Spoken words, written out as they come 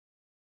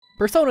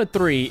Persona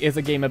 3 is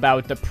a game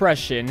about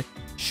depression,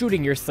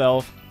 shooting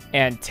yourself,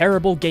 and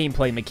terrible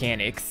gameplay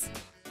mechanics.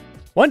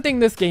 One thing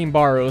this game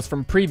borrows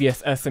from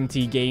previous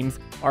SMT games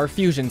are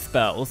fusion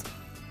spells.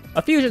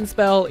 A fusion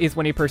spell is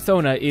when a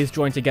persona is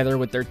joined together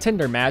with their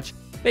Tinder match,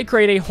 they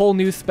create a whole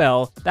new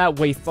spell that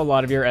wastes a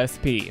lot of your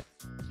SP.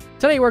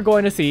 Today we're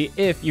going to see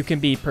if you can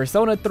beat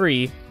Persona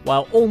 3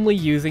 while only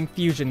using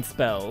fusion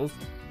spells.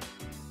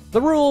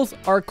 The rules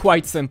are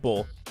quite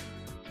simple.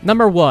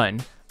 Number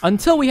 1.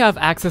 Until we have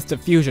access to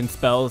fusion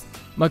spells,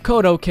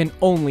 Makoto can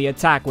only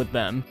attack with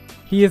them.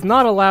 He is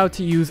not allowed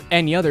to use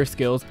any other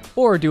skills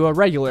or do a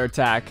regular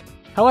attack.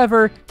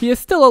 However, he is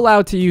still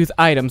allowed to use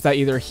items that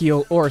either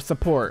heal or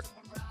support.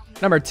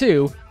 Number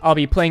 2, I'll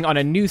be playing on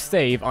a new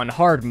save on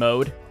hard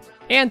mode.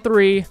 And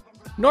 3,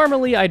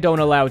 normally I don't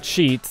allow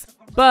cheats,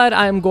 but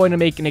I'm going to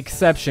make an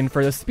exception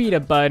for the speed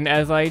up button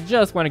as I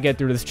just want to get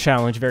through this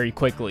challenge very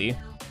quickly.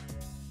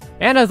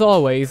 And as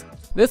always,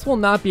 this will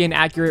not be an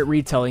accurate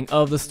retelling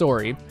of the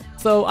story,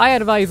 so I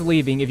advise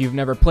leaving if you've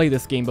never played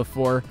this game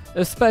before,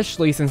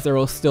 especially since there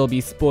will still be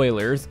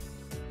spoilers.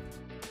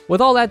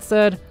 With all that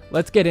said,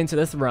 let's get into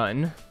this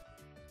run.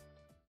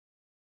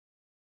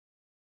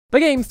 The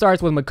game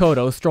starts with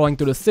Makoto strolling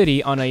through the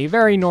city on a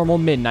very normal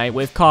midnight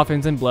with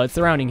coffins and blood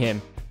surrounding him.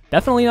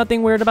 Definitely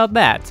nothing weird about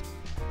that.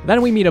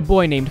 Then we meet a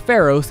boy named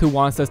Pharos who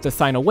wants us to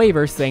sign a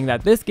waiver saying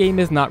that this game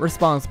is not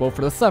responsible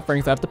for the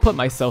sufferings I have to put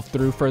myself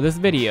through for this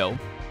video.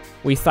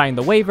 We signed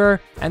the waiver,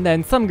 and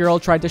then some girl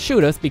tried to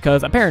shoot us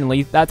because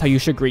apparently that's how you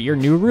should greet your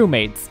new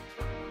roommates.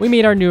 We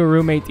meet our new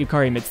roommate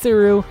Yukari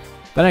Mitsuru.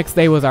 The next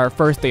day was our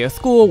first day of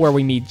school where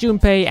we meet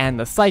Junpei and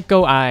the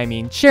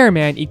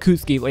chairman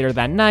Ikutsuki later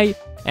that night,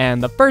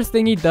 and the first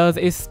thing he does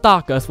is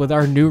stalk us with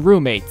our new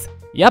roommates.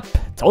 Yep,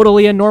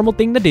 totally a normal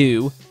thing to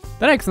do.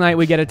 The next night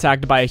we get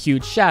attacked by a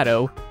huge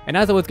shadow, and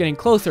as it was getting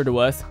closer to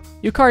us,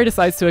 Yukari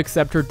decides to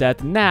accept her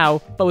death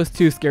now, but was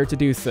too scared to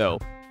do so.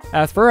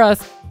 As for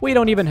us, we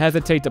don't even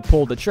hesitate to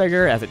pull the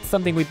trigger as it's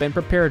something we've been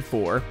prepared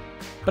for.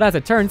 But as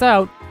it turns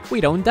out,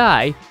 we don't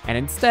die, and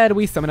instead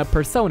we summon a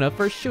persona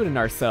for shooting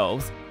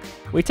ourselves.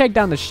 We take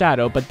down the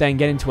shadow but then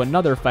get into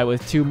another fight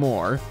with 2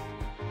 more.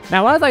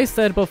 Now as I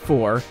said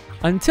before,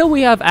 until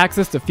we have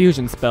access to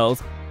fusion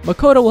spells,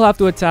 Makoto will have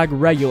to attack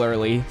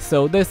regularly,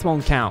 so this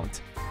won't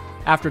count.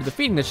 After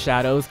defeating the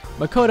shadows,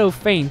 Makoto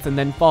faints and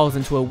then falls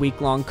into a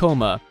week-long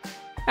coma.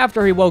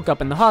 After he woke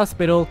up in the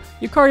hospital,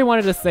 Yukari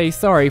wanted to say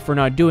sorry for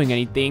not doing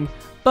anything,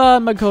 but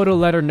Makoto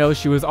let her know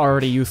she was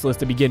already useless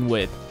to begin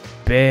with.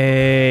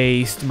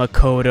 Based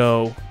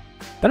Makoto.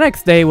 The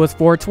next day was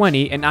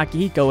 420 and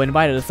Akihiko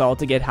invited us all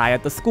to get high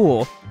at the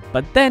school,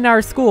 but then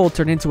our school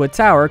turned into a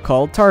tower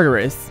called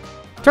Tartarus.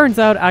 Turns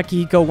out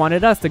Akihiko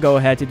wanted us to go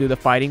ahead to do the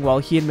fighting while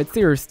he and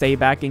Mitsuru stay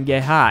back and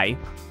get high.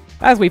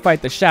 As we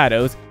fight the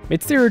shadows,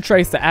 Mitsuru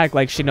tries to act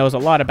like she knows a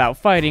lot about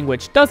fighting,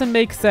 which doesn't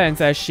make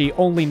sense as she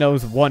only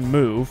knows one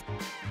move.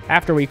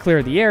 After we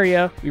clear the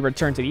area, we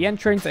return to the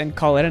entrance and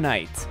call it a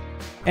night.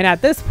 And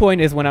at this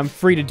point is when I'm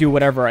free to do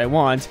whatever I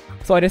want,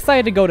 so I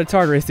decided to go to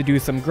Tartarus to do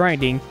some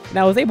grinding, and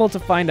I was able to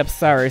find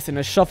Apsaris in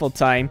a shuffle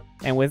time,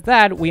 and with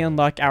that we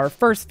unlock our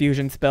first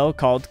fusion spell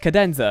called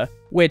Cadenza,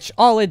 which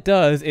all it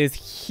does is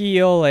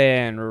heal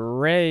and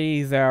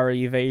raise our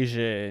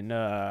evasion.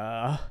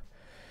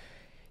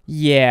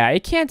 Yeah,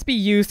 it can't be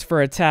used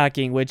for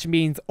attacking, which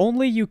means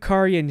only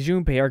Yukari and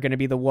Junpei are going to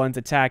be the ones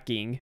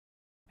attacking.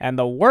 And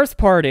the worst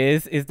part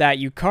is that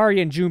Yukari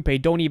and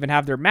Junpei don't even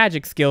have their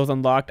magic skills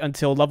unlocked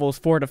until levels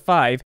 4 to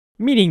 5,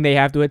 meaning they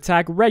have to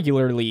attack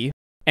regularly.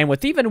 And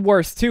what's even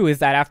worse too is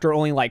that after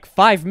only like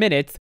 5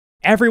 minutes,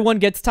 everyone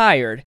gets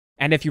tired.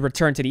 And if you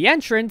return to the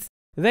entrance,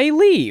 they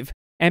leave.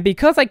 And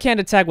because I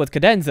can't attack with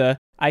Cadenza,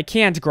 I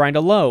can't grind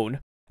alone.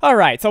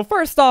 Alright, so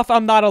first off,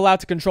 I'm not allowed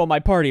to control my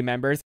party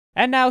members.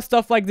 And now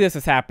stuff like this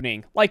is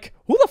happening. Like,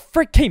 who the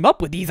frick came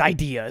up with these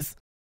ideas?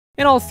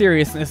 In all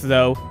seriousness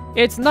though,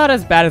 it's not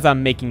as bad as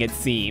I'm making it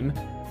seem.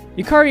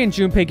 Yukari and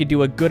Junpei could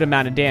do a good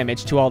amount of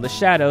damage to all the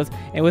shadows,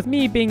 and with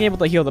me being able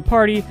to heal the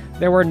party,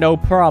 there were no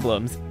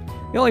problems.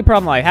 The only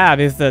problem I have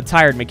is the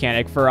tired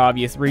mechanic for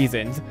obvious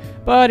reasons,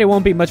 but it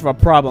won't be much of a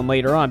problem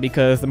later on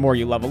because the more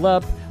you level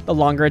up, the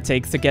longer it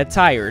takes to get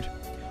tired.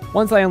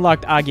 Once I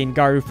unlocked Agi and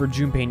Garu for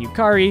Junpei and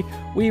Yukari,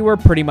 we were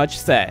pretty much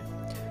set.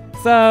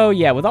 So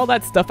yeah, with all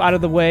that stuff out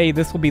of the way,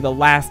 this will be the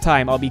last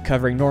time I'll be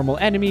covering normal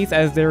enemies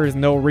as there is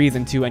no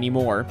reason to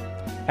anymore.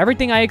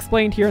 Everything I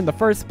explained here in the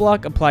first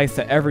block applies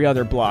to every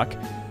other block.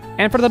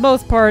 And for the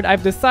most part,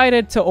 I've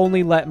decided to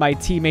only let my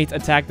teammates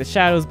attack the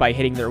shadows by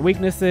hitting their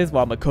weaknesses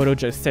while Makoto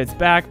just sits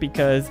back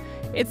because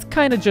it's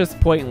kinda just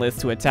pointless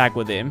to attack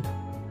with him.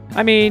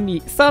 I mean,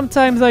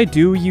 sometimes I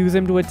do use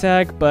him to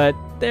attack, but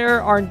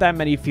there aren't that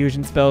many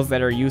fusion spells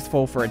that are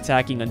useful for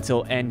attacking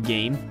until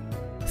endgame.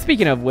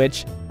 Speaking of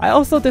which, I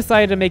also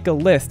decided to make a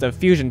list of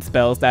fusion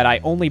spells that I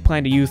only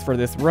plan to use for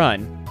this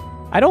run.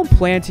 I don't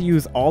plan to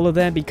use all of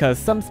them because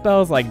some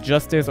spells like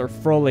Justice or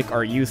Frolic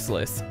are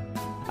useless.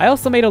 I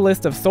also made a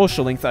list of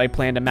social links that I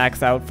plan to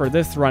max out for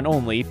this run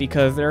only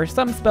because there are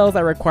some spells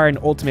that require an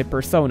ultimate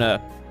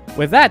persona.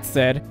 With that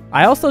said,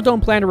 I also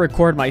don't plan to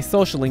record my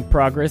social link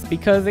progress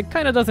because it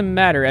kinda doesn't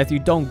matter as you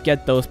don't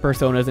get those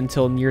personas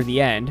until near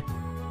the end.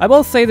 I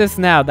will say this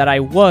now that I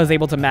was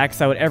able to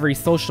max out every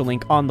social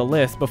link on the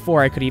list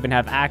before I could even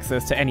have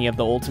access to any of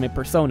the ultimate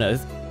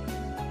personas.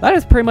 That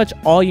is pretty much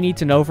all you need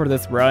to know for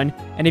this run,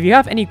 and if you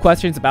have any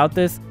questions about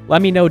this,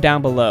 let me know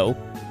down below.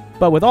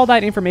 But with all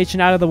that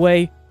information out of the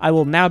way, I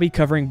will now be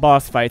covering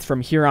boss fights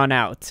from here on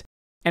out.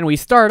 And we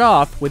start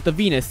off with the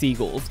Venus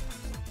Eagles.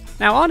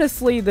 Now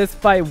honestly, this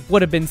fight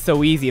would have been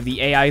so easy if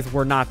the AIs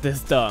were not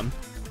this dumb.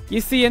 You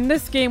see, in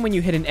this game when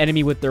you hit an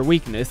enemy with their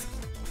weakness,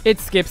 it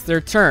skips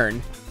their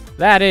turn.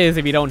 That is,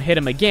 if you don't hit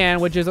them again,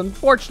 which is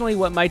unfortunately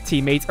what my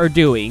teammates are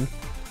doing.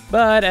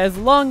 But as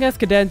long as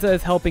Cadenza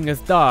is helping us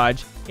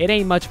dodge, it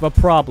ain't much of a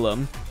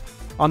problem.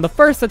 On the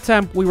first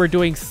attempt, we were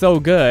doing so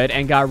good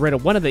and got rid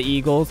of one of the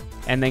Eagles,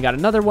 and then got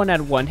another one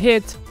at one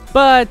hit,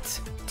 but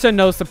to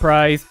no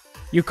surprise,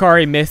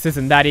 Yukari misses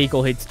and that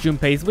Eagle hits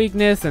Junpei's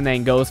weakness and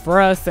then goes for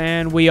us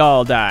and we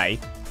all die.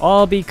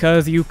 All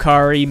because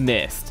Yukari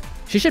missed.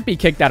 She should be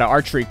kicked out of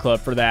archery club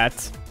for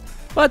that.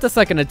 But the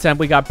second attempt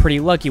we got pretty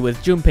lucky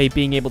with Junpei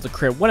being able to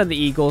crit one of the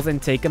Eagles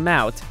and take him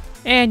out.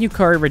 And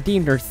Yukari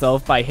redeemed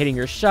herself by hitting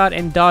her shot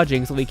and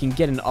dodging so we can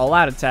get an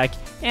all-out attack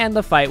and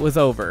the fight was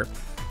over.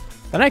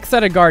 The next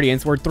set of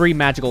Guardians were 3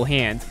 magical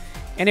hands,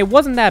 and it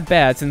wasn't that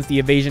bad since the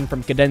evasion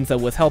from Cadenza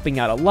was helping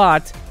out a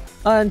lot,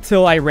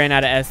 until I ran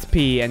out of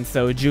SP and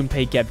so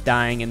Junpei kept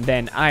dying and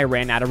then I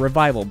ran out of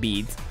revival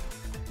beads.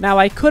 Now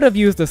I could have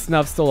used the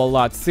Snuff Soul a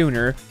lot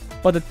sooner,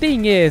 but the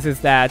thing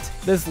is that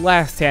this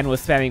last hand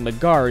was spamming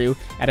Magaru,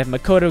 and if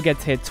Makoto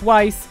gets hit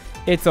twice,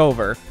 it's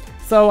over.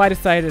 So I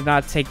decided to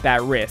not take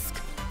that risk.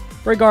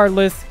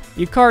 Regardless,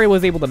 Yukari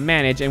was able to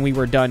manage and we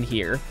were done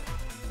here.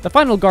 The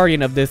final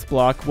Guardian of this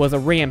block was a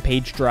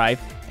Rampage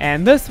Drive,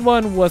 and this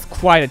one was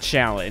quite a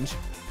challenge.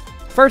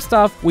 First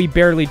off, we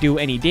barely do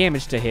any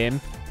damage to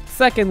him.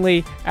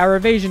 Secondly, our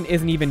evasion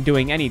isn't even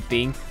doing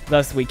anything,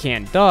 thus we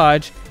can't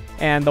dodge.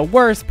 And the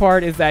worst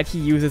part is that he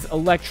uses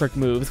electric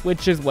moves,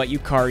 which is what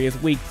Yukari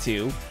is weak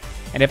to.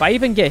 And if I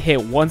even get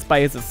hit once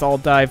by his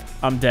assault dive,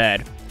 I'm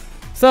dead.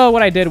 So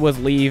what I did was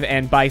leave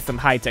and buy some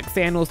high-tech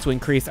sandals to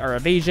increase our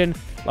evasion,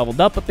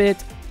 leveled up a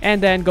bit,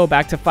 and then go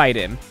back to fight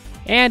him.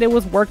 And it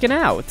was working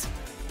out.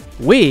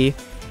 We,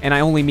 and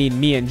I only mean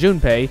me and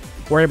Junpei,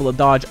 were able to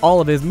dodge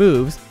all of his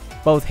moves.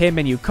 Both him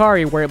and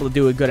Yukari were able to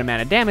do a good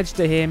amount of damage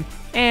to him,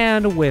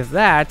 and with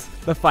that,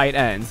 the fight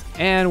ends,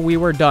 and we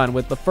were done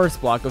with the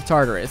first block of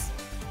Tartarus.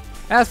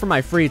 As for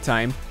my free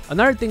time,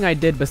 another thing I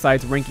did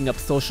besides ranking up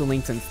social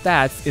links and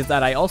stats is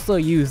that I also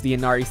used the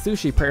Inari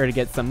Sushi prayer to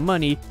get some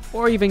money,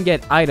 or even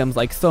get items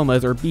like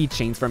somas or bead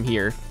chains from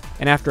here,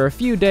 and after a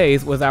few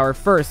days was our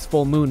first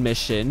full moon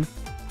mission.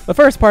 The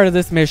first part of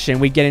this mission,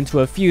 we get into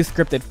a few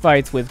scripted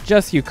fights with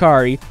just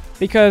Yukari,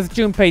 because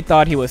Junpei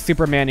thought he was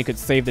Superman and could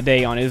save the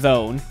day on his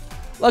own.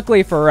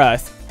 Luckily for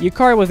us,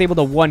 Yukari was able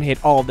to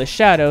one-hit all of the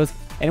shadows,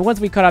 and once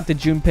we caught up to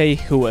Junpei,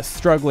 who was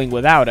struggling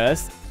without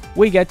us,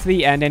 we get to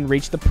the end and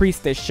reach the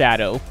Priestess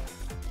Shadow.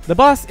 The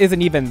boss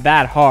isn't even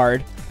that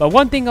hard, but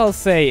one thing I'll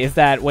say is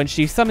that when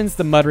she summons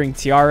the Muttering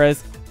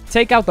Tiaras,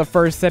 take out the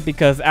first set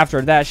because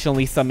after that she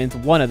only summons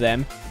one of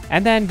them,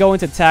 and then go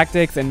into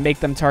tactics and make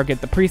them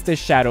target the Priestess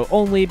Shadow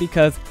only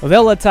because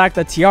they'll attack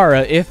the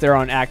Tiara if they're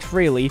on Act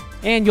Freely,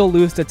 and you'll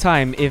lose to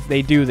time if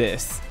they do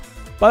this.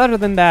 But other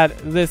than that,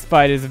 this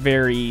fight is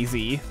very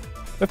easy.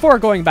 Before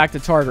going back to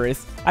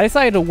Tartarus, I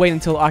decided to wait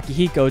until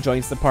Akihiko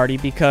joins the party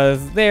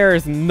because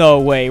there's no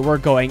way we're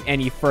going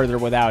any further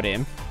without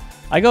him.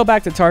 I go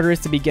back to Tartarus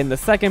to begin the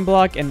second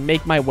block and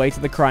make my way to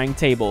the Crying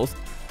Tables.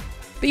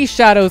 These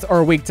shadows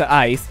are weak to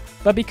ice,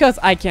 but because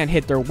I can't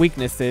hit their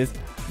weaknesses,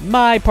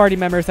 my party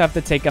members have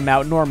to take them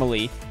out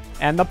normally.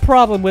 And the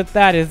problem with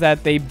that is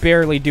that they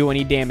barely do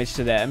any damage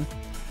to them.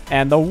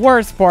 And the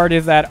worst part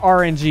is that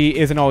RNG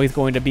isn't always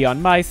going to be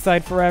on my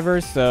side forever,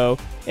 so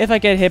if I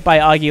get hit by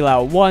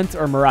Agilao once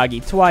or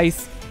Miragi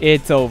twice,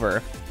 it's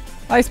over.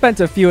 I spent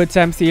a few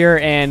attempts here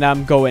and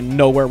I'm going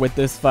nowhere with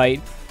this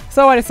fight,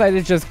 so I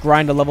decided to just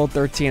grind to level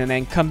 13 and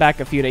then come back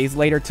a few days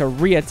later to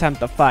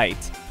re-attempt the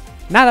fight.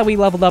 Now that we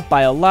leveled up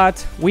by a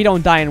lot, we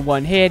don't die in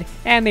one hit,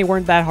 and they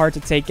weren't that hard to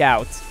take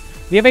out.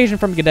 The evasion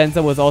from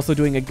Cadenza was also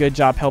doing a good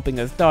job helping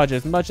us dodge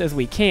as much as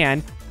we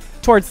can.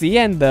 Towards the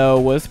end though,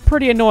 was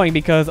pretty annoying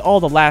because all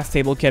the last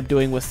table kept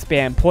doing was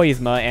spam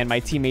Poisma and my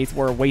teammates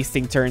were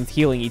wasting turns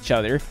healing each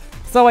other,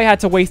 so I had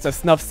to waste a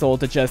Snuff Soul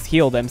to just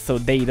heal them so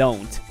they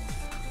don't.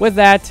 With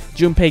that,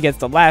 Junpei gets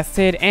the last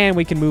hit and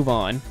we can move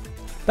on.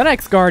 The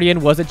next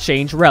Guardian was a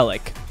Change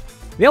Relic.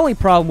 The only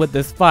problem with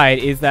this fight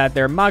is that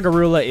their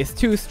Magarula is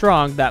too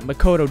strong that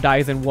Makoto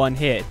dies in one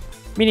hit,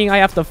 meaning I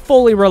have to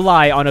fully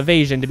rely on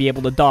evasion to be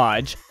able to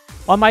dodge.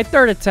 On my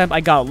third attempt, I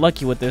got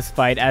lucky with this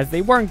fight as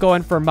they weren't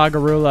going for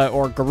Magarula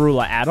or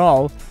Garula at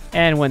all,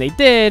 and when they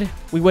did,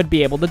 we would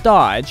be able to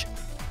dodge.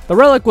 The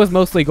Relic was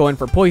mostly going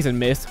for Poison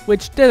Mist,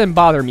 which didn't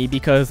bother me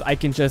because I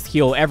can just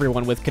heal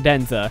everyone with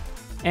Cadenza,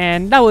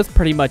 and that was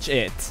pretty much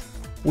it.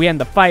 We end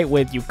the fight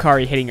with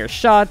Yukari hitting her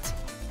shot,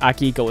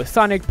 Akihiko with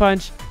Sonic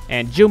Punch,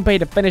 and Junpei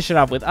to finish it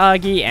off with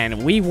Agi,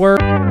 and we were...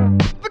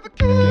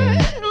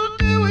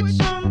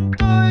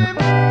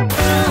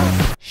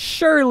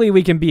 Surely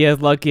we can be as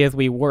lucky as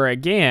we were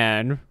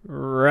again,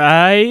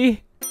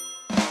 right?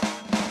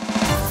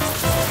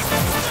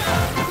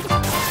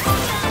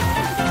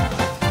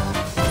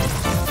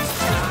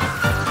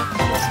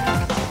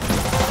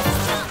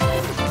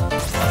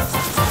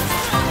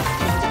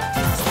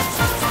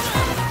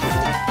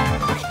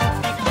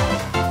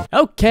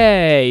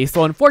 Okay,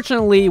 so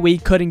unfortunately we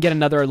couldn't get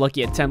another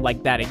lucky attempt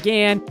like that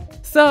again,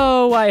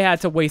 so I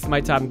had to waste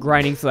my time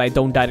grinding so I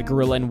don't die to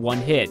Gorilla in one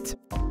hit.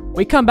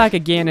 We come back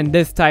again, and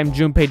this time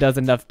Junpei does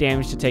enough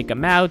damage to take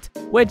him out,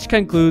 which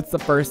concludes the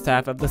first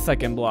half of the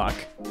second block.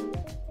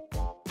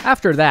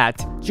 After that,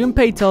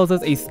 Junpei tells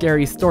us a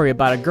scary story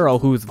about a girl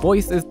whose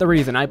voice is the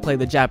reason I play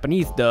the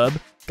Japanese dub,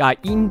 got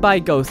eaten by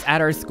ghosts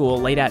at our school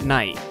late at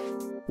night.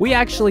 We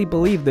actually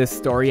believed this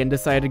story and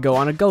decided to go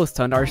on a ghost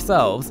hunt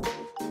ourselves.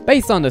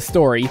 Based on the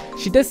story,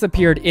 she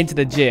disappeared into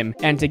the gym,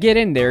 and to get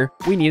in there,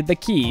 we needed the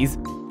keys.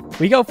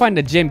 We go find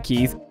the gym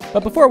keys,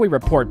 but before we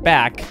report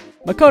back,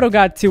 Makoto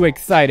got too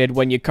excited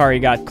when Yukari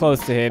got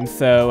close to him,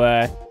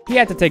 so he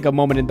had to take a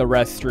moment in the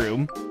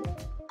restroom.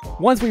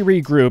 Once we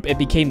regroup, it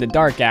became the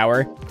dark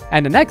hour,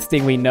 and the next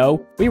thing we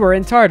know, we were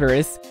in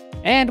Tartarus,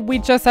 and we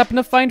just happened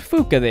to find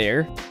Fuka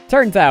there.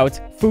 Turns out,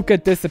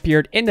 Fuka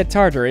disappeared into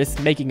Tartarus,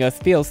 making us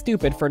feel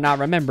stupid for not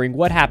remembering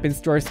what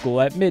happens to our school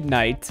at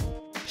midnight.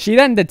 She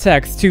then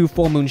detects 2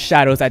 full moon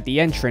shadows at the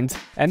entrance,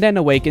 and then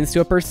awakens to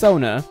a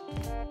persona.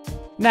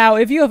 Now,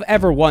 if you have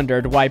ever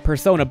wondered why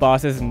persona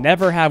bosses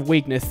never have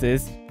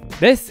weaknesses,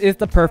 this is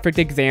the perfect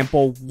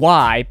example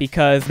why,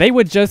 because they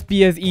would just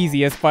be as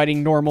easy as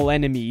fighting normal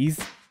enemies.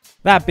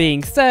 That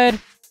being said,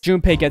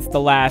 Junpei gets the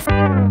last.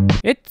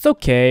 It's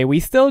okay, we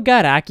still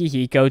got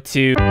Akihiko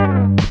too.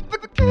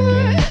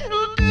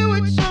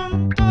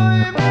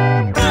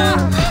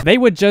 They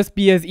would just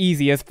be as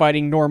easy as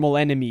fighting normal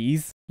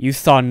enemies. You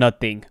saw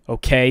nothing,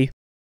 okay?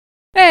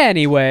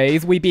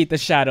 Anyways, we beat the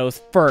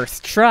shadows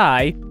first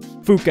try.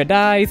 Fuka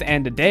dies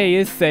and the day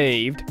is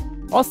saved.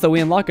 Also, we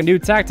unlock a new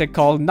tactic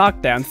called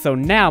knockdown, so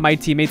now my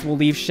teammates will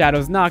leave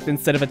shadows knocked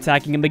instead of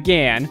attacking them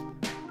again.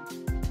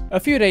 A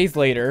few days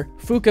later,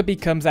 Fuka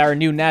becomes our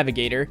new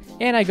navigator,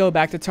 and I go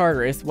back to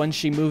Tartarus when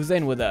she moves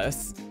in with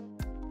us.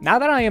 Now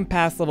that I am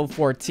past level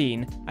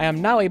 14, I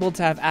am now able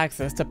to have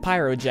access to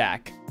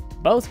Pyrojack.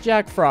 Both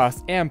Jack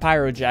Frost and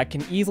Pyrojack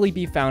can easily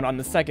be found on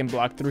the second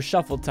block through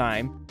shuffle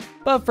time,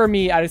 but for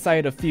me I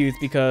decided to fuse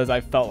because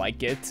I felt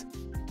like it.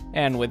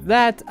 And with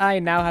that, I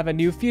now have a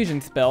new fusion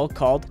spell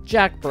called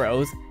Jack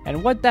Bros,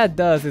 and what that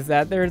does is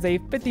that there is a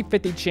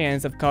 50-50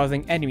 chance of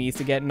causing enemies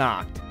to get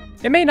knocked.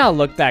 It may not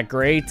look that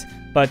great,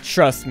 but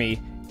trust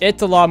me,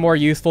 it's a lot more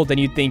useful than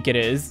you think it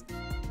is.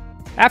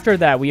 After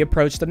that, we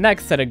approach the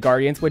next set of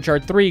guardians, which are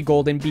 3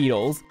 golden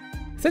beetles.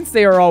 Since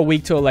they are all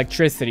weak to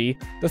electricity,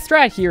 the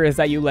strat here is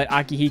that you let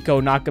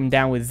Akihiko knock them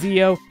down with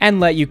Zio, and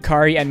let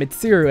Yukari and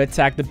Mitsuru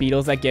attack the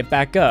beetles that get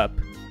back up.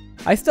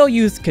 I still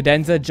used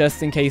Cadenza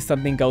just in case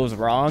something goes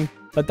wrong,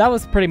 but that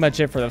was pretty much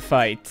it for the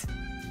fight.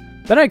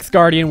 The next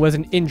guardian was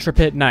an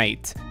Intrepid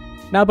Knight.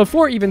 Now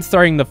before even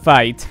starting the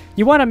fight,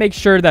 you want to make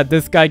sure that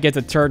this guy gets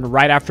a turn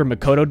right after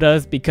Makoto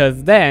does,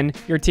 because then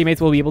your teammates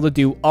will be able to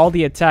do all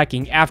the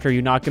attacking after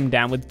you knock him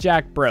down with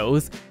Jack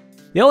Bros.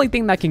 The only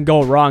thing that can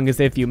go wrong is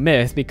if you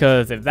miss,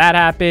 because if that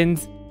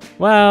happens,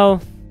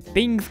 well,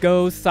 things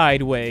go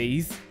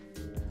sideways.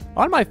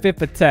 On my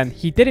 5th attempt,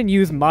 he didn't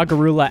use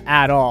Magarula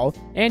at all,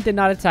 and did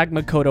not attack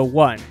Makoto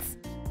once.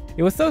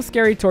 It was so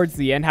scary towards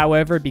the end,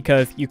 however,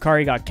 because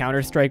Yukari got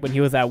Counter-Strike when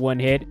he was at 1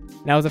 hit,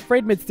 and I was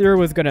afraid Mitsuru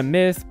was gonna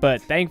miss, but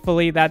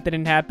thankfully that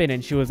didn't happen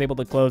and she was able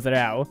to close it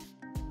out.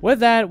 With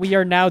that, we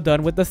are now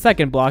done with the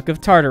second block of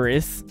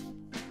Tartarus.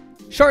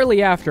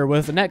 Shortly after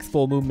was the next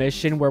full moon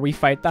mission where we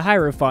fight the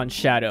Hierophant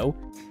Shadow.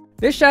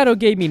 This shadow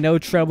gave me no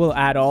trouble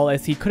at all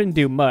as he couldn't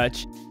do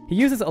much. He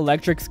uses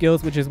electric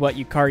skills, which is what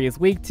Yukari is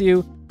weak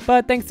to,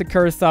 but thanks to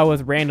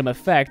Kurosawa's random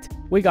effect,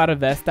 we got a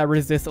vest that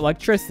resists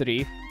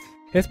electricity.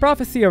 His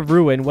Prophecy of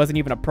Ruin wasn't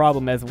even a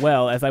problem as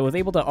well, as I was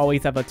able to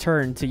always have a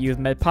turn to use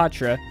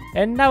Medpatra,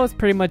 and that was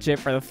pretty much it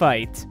for the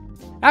fight.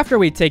 After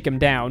we take him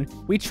down,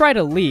 we try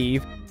to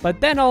leave,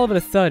 but then all of a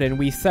sudden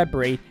we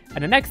separate,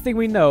 and the next thing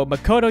we know,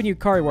 Makoto and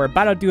Yukari were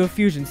about to do a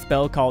fusion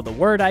spell called The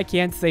Word I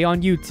Can't Say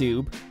on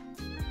YouTube.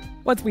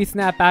 Once we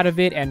snap out of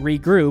it and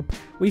regroup,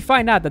 we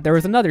find out that there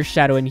was another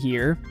shadow in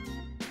here.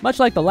 Much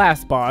like the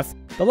last boss,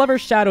 the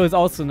Lover's Shadow is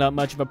also not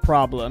much of a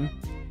problem.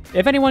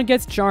 If anyone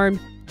gets charmed,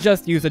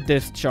 just use a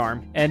disc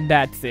charm, and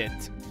that's it.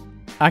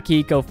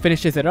 Akihiko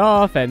finishes it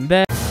off, and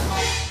then...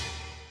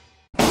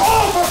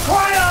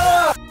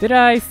 Did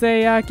I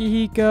say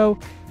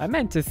Akihiko? I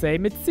meant to say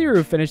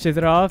Mitsuru finishes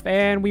it off,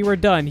 and we were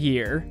done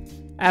here.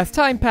 As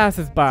time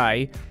passes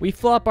by, we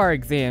flop our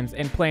exams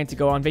and plan to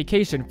go on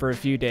vacation for a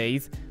few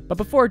days, but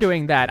before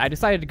doing that, I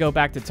decided to go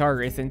back to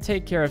Tartarus and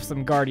take care of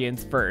some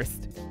guardians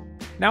first.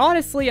 Now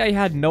honestly, I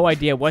had no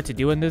idea what to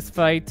do in this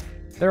fight.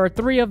 There are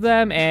 3 of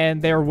them,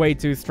 and they're way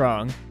too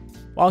strong.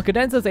 While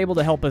Cadenza's able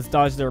to help us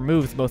dodge their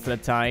moves most of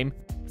the time,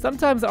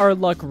 sometimes our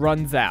luck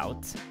runs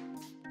out.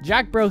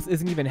 Jack Bros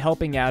isn't even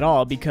helping at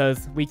all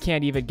because we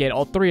can't even get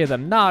all 3 of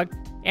them knocked,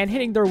 and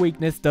hitting their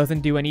weakness doesn't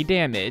do any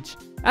damage.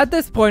 At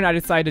this point, I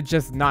decided to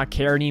just not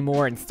care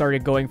anymore and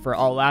started going for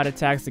all-out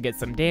attacks to get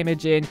some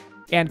damage in,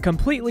 and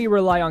completely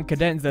rely on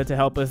Cadenza to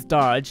help us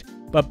dodge.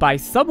 But by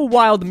some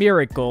wild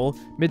miracle,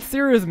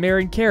 Mitsuru's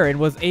Marin Karen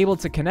was able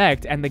to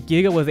connect, and the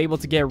Giga was able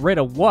to get rid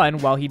of one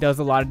while he does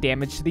a lot of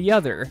damage to the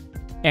other.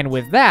 And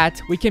with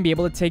that, we can be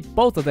able to take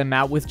both of them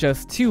out with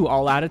just 2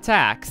 all-out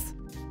attacks.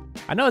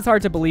 I know it's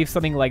hard to believe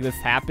something like this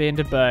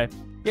happened, but,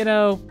 you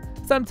know,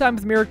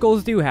 sometimes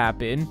miracles do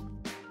happen.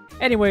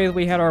 Anyways,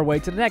 we head our way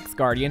to the next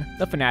Guardian,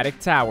 the Fnatic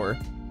Tower.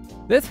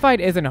 This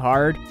fight isn't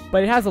hard,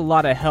 but it has a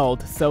lot of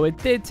health, so it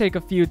did take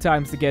a few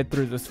times to get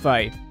through this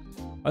fight.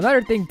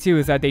 Another thing too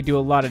is that they do a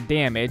lot of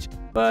damage,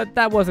 but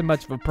that wasn't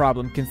much of a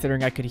problem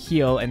considering I could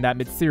heal and that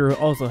Mitsuru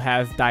also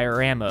has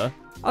Diorama.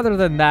 Other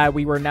than that,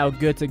 we were now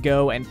good to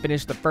go and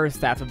finish the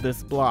first half of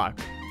this block.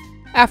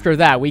 After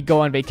that, we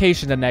go on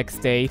vacation the next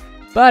day,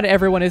 but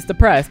everyone is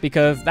depressed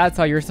because that's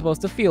how you're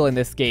supposed to feel in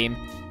this game.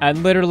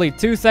 And literally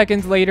 2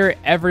 seconds later,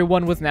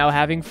 everyone was now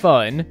having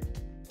fun.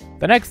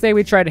 The next day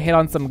we tried to hit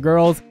on some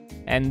girls,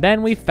 and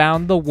then we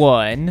found the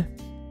one.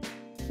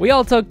 We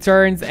all took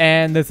turns,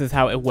 and this is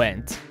how it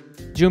went.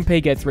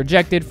 Junpei gets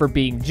rejected for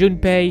being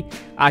Junpei,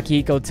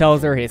 Akihiko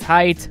tells her his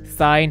height,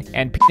 sign,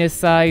 and penis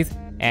size,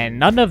 and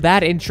none of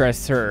that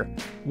interests her.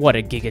 What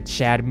a Giga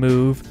Chad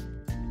move.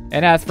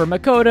 And as for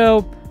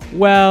Makoto,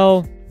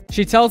 well,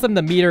 she tells him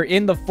to meet her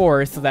in the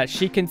forest so that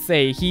she can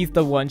say he's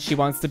the one she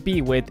wants to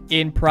be with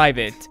in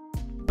private.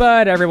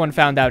 But everyone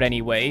found out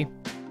anyway.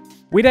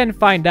 We then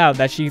find out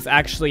that she's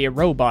actually a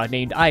robot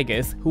named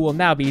Aigis, who will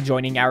now be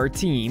joining our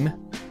team.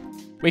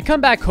 We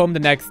come back home the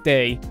next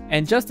day,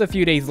 and just a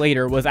few days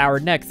later was our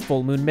next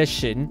full moon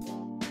mission.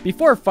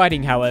 Before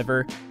fighting,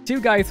 however,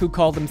 2 guys who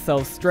called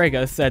themselves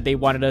Strega said they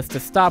wanted us to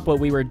stop what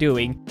we were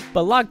doing,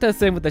 but locked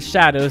us in with the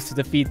shadows to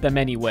defeat them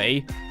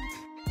anyway.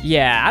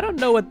 Yeah, I don't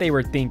know what they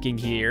were thinking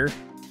here.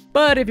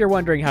 But if you're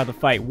wondering how the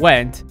fight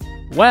went,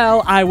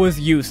 well, I was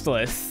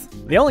useless.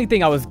 The only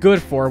thing I was good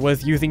for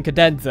was using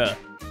Cadenza.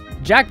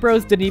 Jack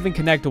Bros didn't even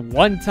connect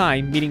 1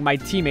 time, meaning my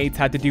teammates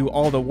had to do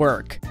all the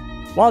work.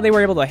 While they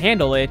were able to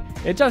handle it,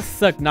 it just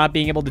sucked not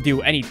being able to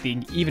do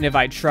anything, even if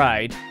I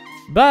tried.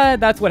 But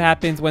that's what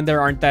happens when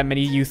there aren't that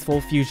many useful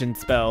fusion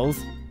spells.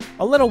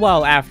 A little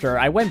while after,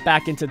 I went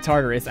back into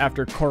Tartarus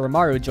after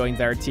Koromaru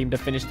joins our team to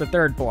finish the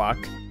 3rd block.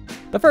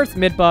 The first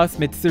mid-boss,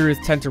 Mitsuru's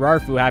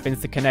Tentararfu,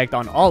 happens to connect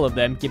on all of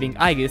them, giving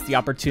Aigis the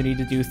opportunity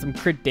to do some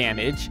crit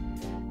damage.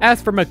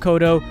 As for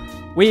Makoto,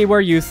 we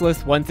were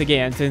useless once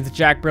again since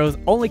Jack Bros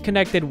only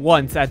connected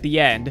once at the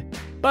end,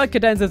 but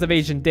Cadenza's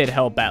evasion did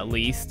help at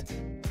least.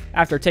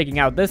 After taking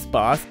out this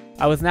boss,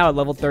 I was now at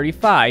level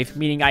 35,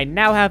 meaning I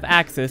now have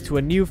access to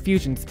a new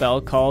fusion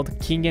spell called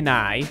King and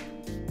I.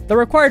 The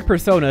required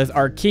personas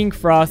are King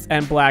Frost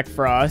and Black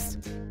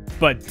Frost.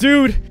 But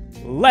dude,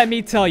 let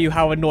me tell you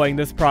how annoying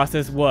this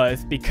process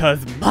was,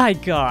 because my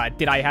god,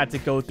 did I have to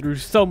go through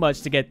so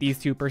much to get these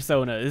 2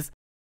 personas.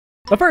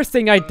 The first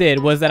thing I did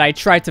was that I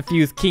tried to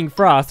fuse King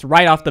Frost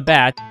right off the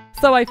bat,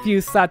 so I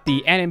fused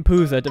Sati and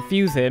Impuza to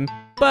fuse him,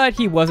 but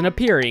he wasn't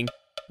appearing.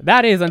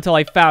 That is until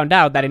I found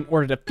out that in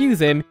order to fuse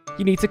him,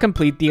 you need to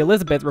complete the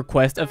Elizabeth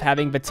request of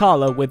having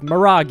Vitala with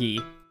Miragi.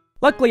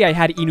 Luckily I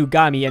had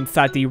Inugami and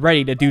Sati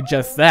ready to do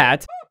just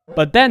that,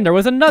 but then there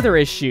was another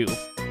issue.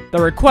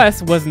 The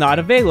request was not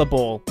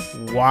available.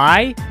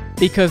 Why?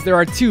 Because there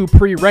are 2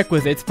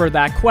 prerequisites for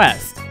that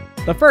quest.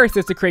 The first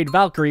is to create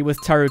Valkyrie with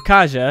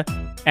Tarukaja,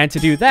 and to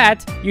do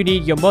that, you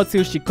need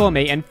Yomotsu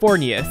Shikome and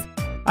Fornius.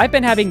 I've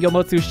been having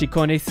Yomotsu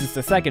Shikome since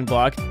the 2nd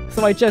block,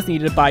 so I just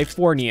needed to buy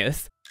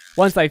Fornius.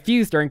 Once I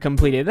fused her and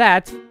completed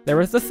that, there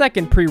was the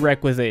second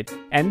prerequisite,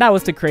 and that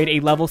was to create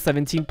a level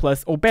 17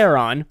 plus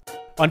Oberon.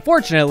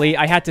 Unfortunately,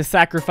 I had to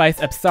sacrifice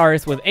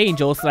Apsaris with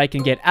Angel so I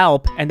can get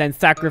Alp, and then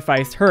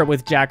sacrifice her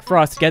with Jack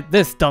Frost to get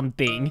this dumb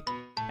thing.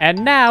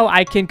 And now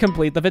I can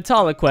complete the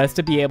Vitala quest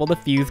to be able to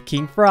fuse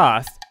King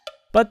Frost.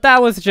 But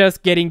that was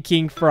just getting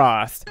King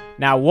Frost.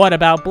 Now what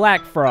about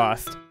Black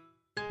Frost?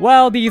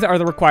 Well, these are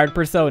the required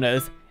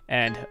personas,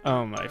 and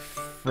oh my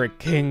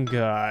freaking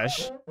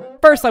gosh.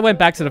 First, I went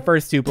back to the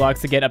first 2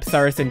 blocks to get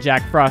Apsaris and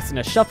Jack Frost in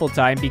a shuffle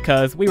time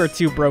because we were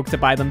too broke to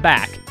buy them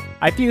back.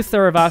 I fused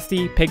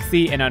Saravasti,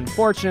 Pixie, and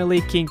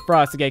unfortunately King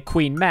Frost to get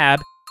Queen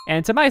Mab,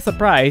 and to my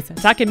surprise,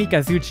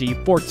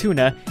 Takemikazuchi,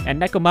 Fortuna,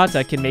 and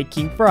Nekomata can make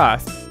King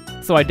Frost.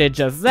 So I did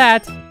just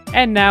that,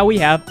 and now we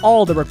have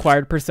all the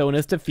required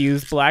personas to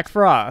fuse Black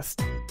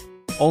Frost.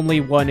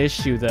 Only one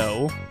issue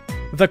though.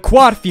 The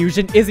quad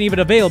fusion isn't even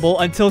available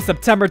until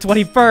September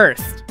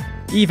 21st!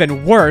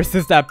 Even worse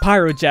is that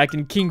Pyrojack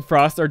and King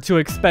Frost are too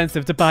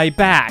expensive to buy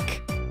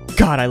back.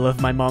 God, I love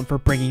my mom for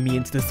bringing me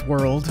into this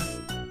world.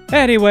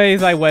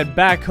 Anyways, I went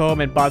back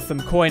home and bought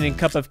some coin and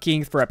Cup of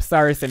Kings for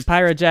Apsaris and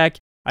Pyrojack.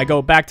 I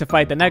go back to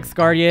fight the next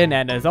Guardian,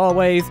 and as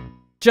always,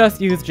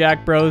 just use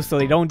Jack Bros so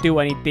they don't do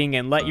anything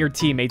and let your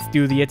teammates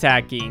do the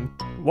attacking.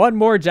 One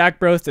more Jack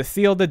Bros to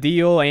seal the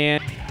deal,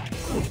 and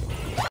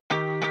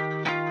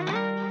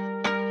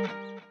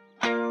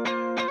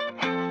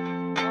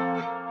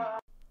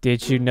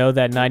Did you know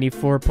that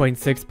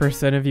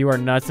 94.6% of you are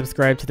not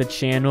subscribed to the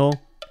channel?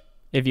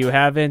 If you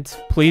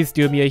haven't, please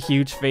do me a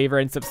huge favor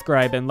and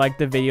subscribe and like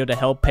the video to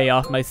help pay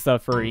off my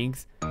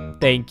sufferings.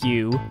 Thank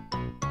you.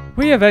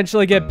 We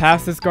eventually get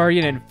past this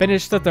guardian and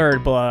finish the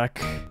third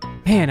block.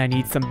 Man, I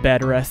need some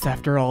bed rest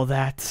after all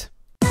that.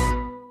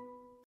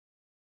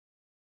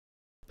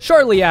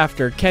 Shortly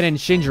after, Ken and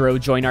Shinjiro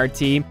join our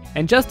team,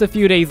 and just a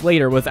few days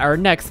later was our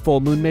next full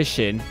moon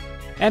mission.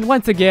 And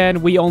once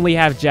again, we only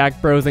have Jack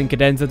Bros and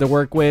Cadenza to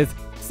work with,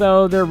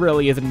 so there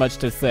really isn't much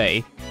to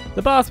say.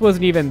 The boss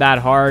wasn't even that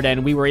hard,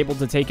 and we were able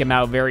to take him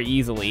out very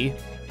easily.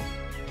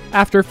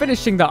 After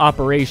finishing the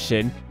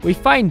operation, we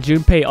find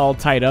Junpei all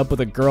tied up with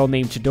a girl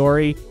named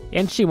Chidori,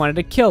 and she wanted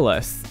to kill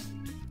us.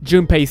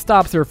 Junpei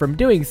stops her from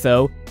doing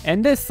so,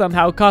 and this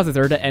somehow causes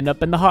her to end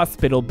up in the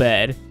hospital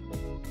bed.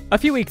 A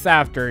few weeks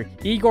after,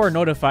 Igor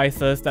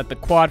notifies us that the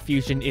Quad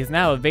Fusion is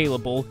now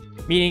available,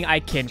 meaning I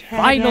can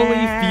finally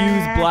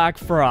fuse Black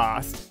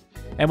Frost.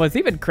 And what's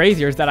even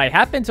crazier is that I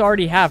happen to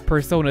already have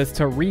personas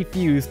to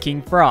refuse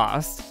King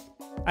Frost.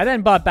 I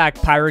then bought back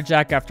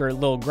Pyrojack after a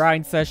little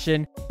grind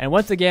session, and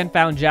once again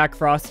found Jack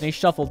Frost in a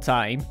shuffle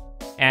time.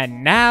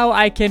 And now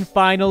I can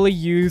finally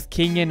use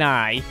King and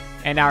I,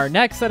 and our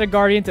next set of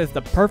Guardians is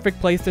the perfect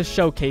place to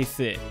showcase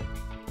it.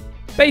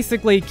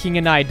 Basically, King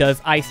and I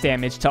does ice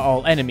damage to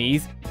all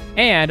enemies,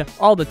 and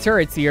all the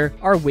turrets here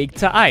are weak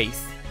to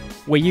ice.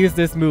 We use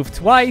this move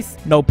twice,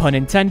 no pun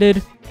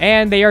intended,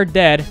 and they are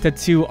dead to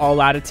 2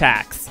 all-out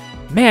attacks.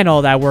 Man,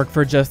 all that work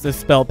for just this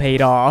spell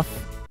paid off.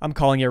 I'm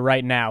calling it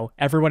right now.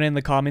 Everyone in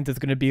the comments is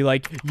gonna be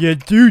like, "Yeah,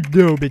 dude,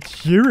 no, but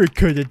Shira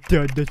could've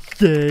done the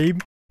same."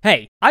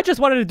 Hey, I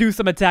just wanted to do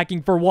some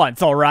attacking for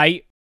once,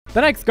 alright?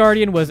 The next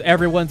Guardian was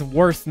everyone's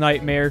worst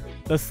nightmare,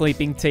 the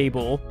Sleeping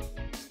Table.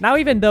 Now,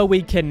 even though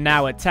we can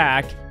now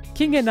attack,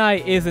 King and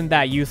I isn't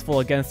that useful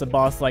against a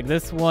boss like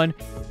this one,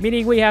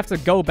 meaning we have to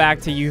go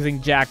back to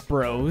using Jack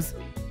Bros.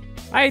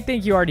 I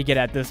think you already get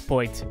at this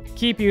point.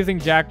 Keep using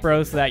Jack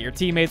Bros so that your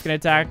teammates can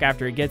attack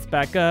after he gets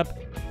back up.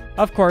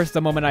 Of course,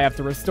 the moment I have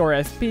to restore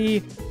SP,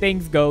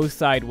 things go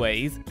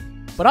sideways.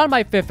 But on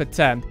my 5th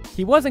attempt,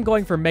 he wasn't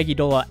going for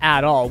Megidola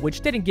at all,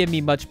 which didn't give me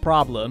much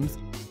problems.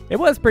 It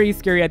was pretty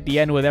scary at the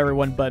end with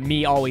everyone but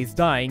me always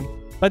dying,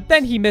 but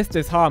then he missed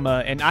his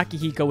Hama and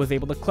Akihiko was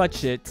able to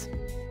clutch it.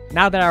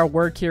 Now that our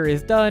work here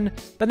is done,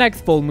 the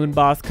next full moon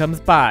boss comes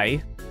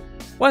by.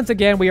 Once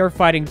again, we are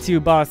fighting 2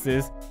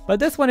 bosses, but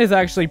this one is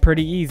actually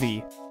pretty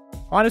easy.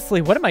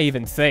 Honestly, what am I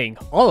even saying?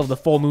 All of the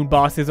full moon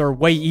bosses are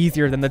way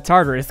easier than the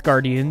Tartarus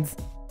Guardians.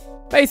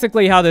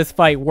 Basically, how this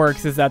fight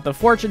works is that the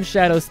Fortune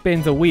Shadow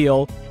spins a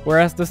wheel,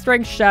 whereas the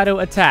Strength Shadow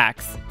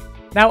attacks.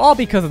 Now, all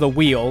because of the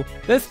wheel,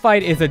 this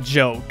fight is a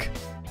joke.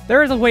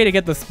 There is a way to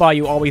get the spot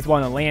you always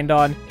want to land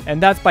on,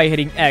 and that's by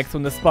hitting X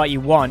when the spot you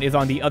want is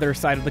on the other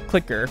side of the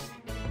clicker.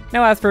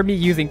 Now, as for me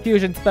using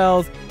fusion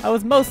spells, I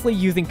was mostly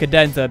using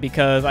Cadenza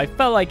because I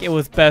felt like it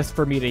was best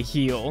for me to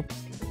heal.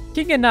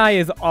 King and I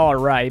is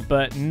alright,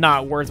 but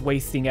not worth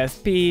wasting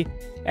SP,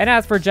 and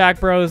as for Jack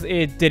Bros,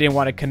 it didn't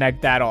want to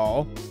connect at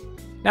all.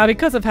 Now,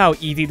 because of how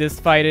easy this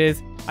fight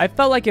is, I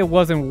felt like it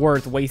wasn't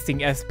worth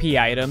wasting SP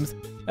items,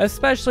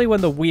 especially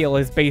when the wheel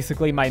is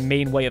basically my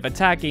main way of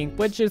attacking,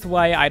 which is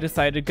why I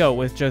decided to go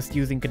with just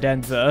using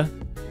Cadenza.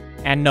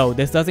 And no,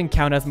 this doesn't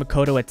count as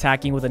Makoto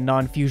attacking with a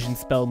non-fusion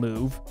spell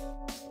move.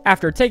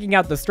 After taking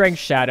out the Strength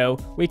Shadow,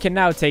 we can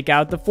now take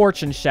out the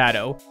Fortune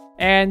Shadow,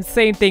 and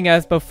same thing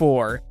as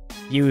before.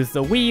 Use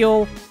the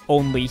wheel,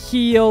 only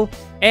heal,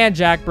 and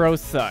Jack Bros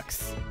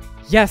sucks.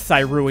 Yes, I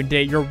ruined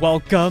it, you're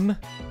welcome!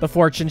 The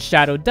Fortune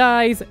Shadow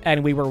dies,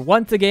 and we were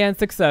once again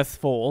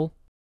successful.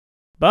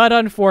 But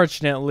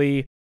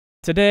unfortunately,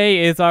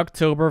 today is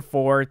October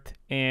 4th,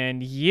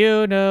 and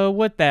you know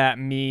what that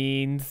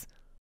means.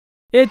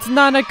 It's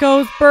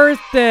Nanako's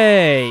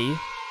birthday!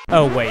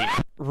 Oh wait,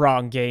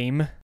 wrong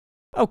game.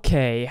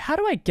 Okay, how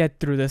do I get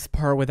through this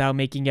part without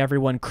making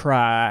everyone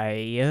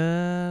cry?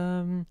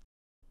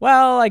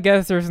 Well, I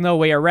guess there's no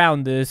way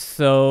around this,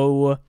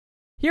 so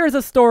here's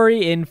a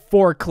story in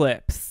 4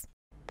 clips.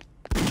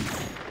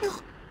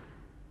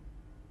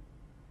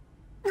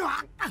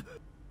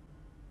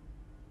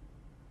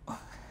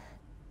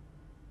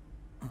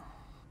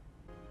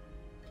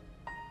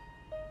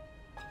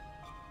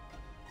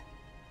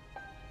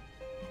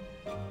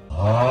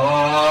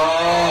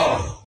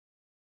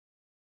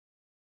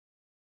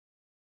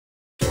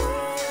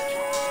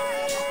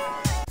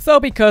 So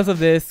because of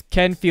this,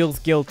 Ken feels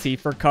guilty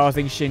for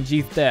causing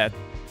Shinji's death,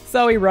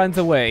 so he runs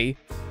away.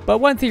 But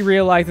once he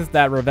realizes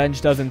that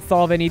revenge doesn't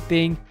solve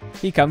anything,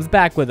 he comes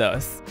back with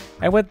us.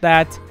 And with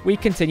that, we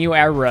continue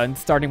our run,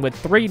 starting with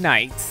 3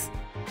 nights.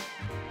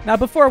 Now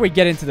before we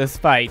get into this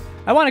fight,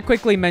 I want to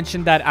quickly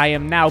mention that I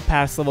am now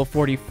past level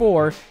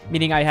 44,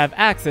 meaning I have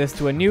access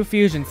to a new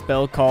fusion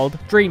spell called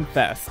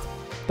Dreamfest.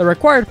 The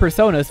required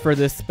personas for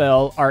this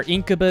spell are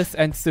Incubus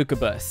and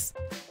Succubus.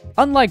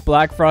 Unlike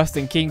Black Frost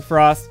and King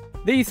Frost,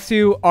 these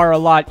two are a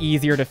lot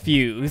easier to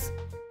fuse.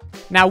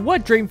 Now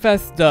what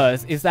Dreamfest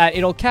does is that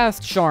it'll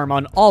cast Charm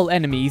on all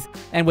enemies,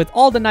 and with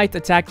all the knights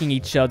attacking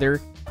each other,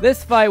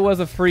 this fight was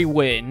a free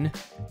win.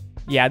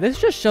 Yeah,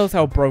 this just shows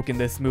how broken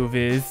this move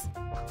is.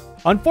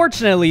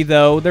 Unfortunately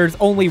though, there's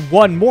only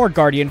one more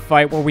Guardian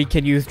fight where we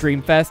can use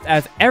Dreamfest,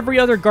 as every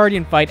other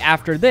Guardian fight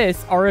after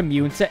this are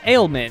immune to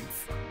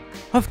ailments.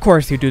 Of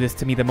course you do this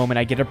to me the moment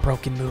I get a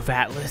broken move,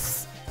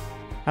 Atlas.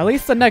 At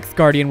least the next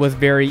Guardian was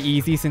very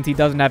easy since he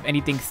doesn't have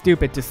anything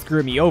stupid to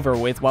screw me over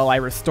with while I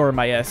restore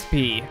my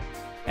SP.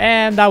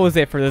 And that was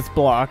it for this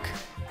block.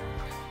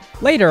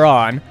 Later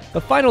on,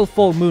 the final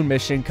full moon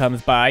mission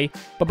comes by,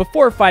 but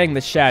before fighting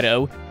the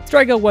Shadow,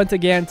 Strigo once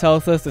again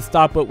tells us to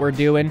stop what we're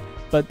doing,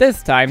 but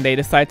this time they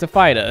decide to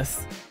fight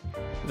us.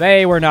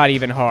 They were not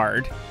even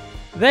hard.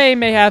 They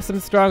may have some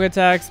strong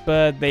attacks,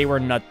 but they were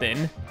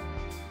nothing.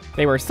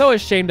 They were so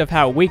ashamed of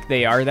how weak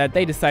they are that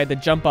they decide to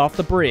jump off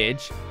the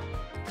bridge.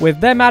 With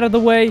them out of the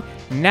way,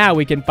 now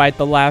we can fight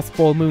the last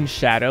full moon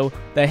shadow,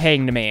 the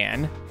Hanged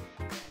Man.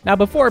 Now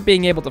before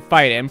being able to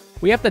fight him,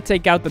 we have to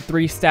take out the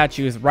 3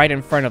 statues right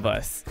in front of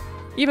us.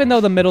 Even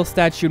though the middle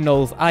statue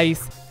knows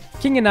ice,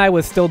 King and I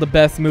was still the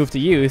best move to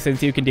use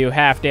since you can do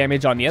half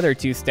damage on the other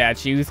 2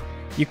 statues,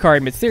 Yukari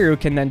Mitsuru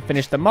can then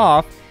finish them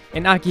off,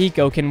 and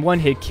Akihiko can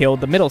one-hit kill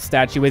the middle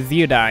statue with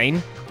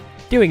Zeodyne.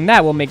 Doing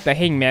that will make the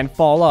Hangman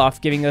fall off,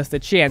 giving us the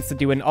chance to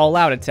do an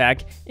all-out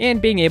attack,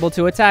 and being able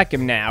to attack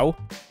him now.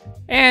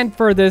 And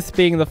for this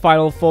being the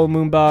final full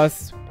moon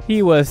boss,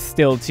 he was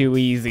still too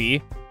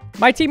easy.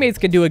 My teammates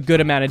can do a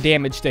good amount of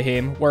damage to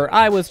him, where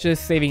I was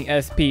just saving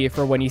SP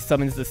for when he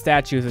summons the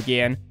statues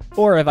again,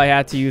 or if I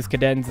had to use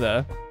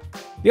Cadenza.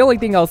 The only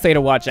thing I'll say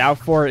to watch out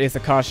for is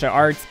Akasha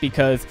Arts,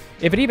 because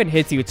if it even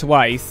hits you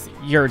twice,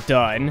 you're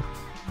done.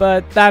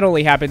 But that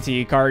only happened to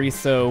Yukari,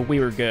 so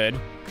we were good.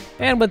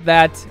 And with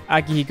that,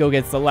 Akihiko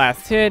gets the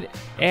last hit,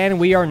 and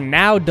we are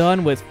now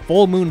done with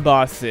full moon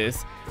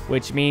bosses,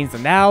 which means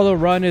now the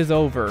run is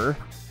over.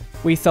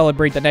 We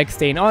celebrate the next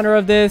day in honor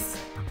of this,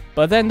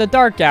 but then the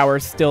dark hour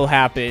still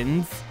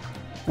happens.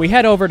 We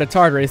head over to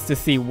Tartarus to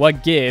see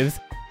what gives,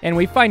 and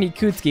we find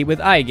Ikutsuki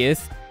with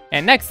Aegis,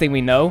 and next thing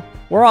we know,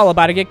 we're all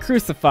about to get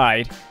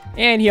crucified,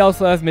 and he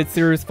also has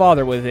Mitsuru's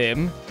father with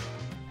him.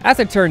 As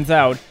it turns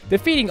out,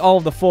 defeating all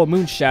of the full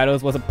moon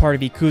shadows was a part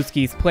of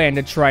Ikutsuki's plan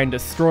to try and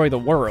destroy the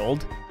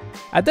world.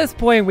 At this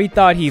point, we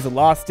thought he's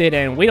lost it,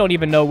 and we don't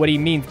even know what he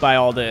means by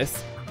all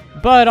this.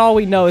 But all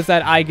we know is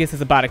that Aegis is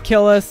about to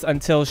kill us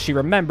until she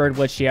remembered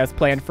what she has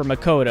planned for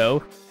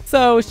Makoto,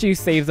 so she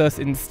saves us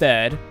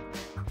instead.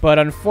 But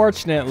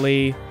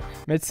unfortunately,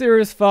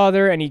 Mitsuru's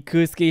father and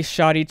Ikutsuki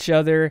shot each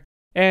other,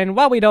 and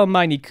while we don't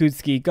mind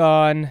Ikutsuki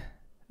gone,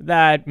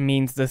 that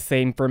means the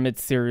same for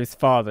Mitsuru's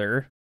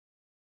father.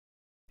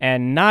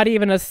 And not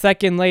even a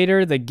second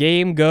later, the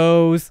game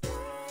goes...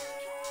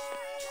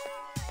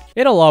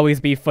 It'll always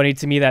be funny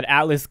to me that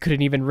Atlas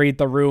couldn't even read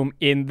the room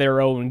in their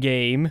own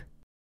game.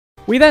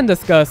 We then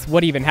discuss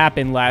what even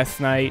happened last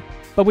night,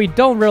 but we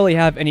don't really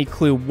have any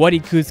clue what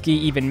Ikutsuki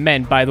even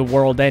meant by the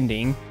world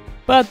ending.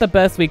 But the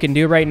best we can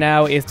do right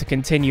now is to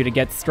continue to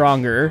get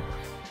stronger.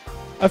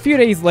 A few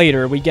days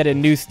later, we get a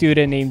new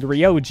student named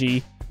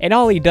Ryoji, and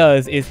all he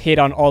does is hit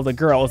on all the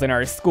girls in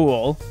our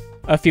school.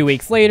 A few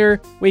weeks later,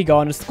 we go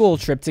on a school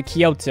trip to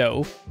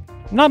Kyoto.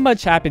 Not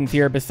much happens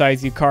here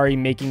besides Yukari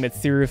making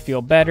Mitsuru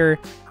feel better,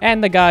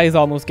 and the guys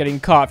almost getting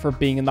caught for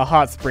being in the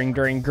hot spring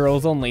during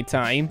girls only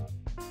time.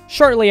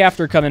 Shortly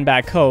after coming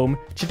back home,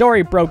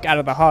 Chidori broke out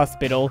of the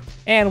hospital,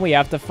 and we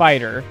have to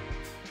fight her.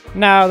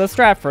 Now, the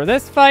strat for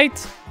this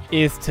fight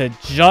is to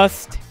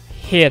just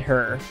hit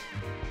her.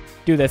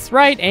 Do this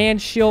right,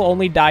 and she'll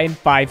only die in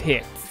 5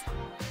 hits.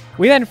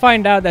 We then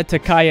find out that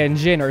Takaya and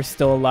Jin are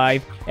still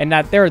alive, and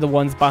that they're the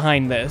ones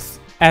behind this.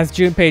 As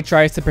Junpei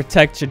tries to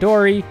protect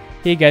Chidori,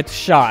 he gets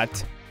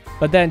shot.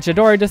 But then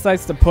Chidori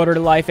decides to put her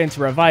life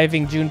into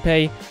reviving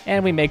Junpei,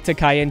 and we make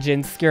Takaya and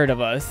Jin scared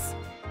of us.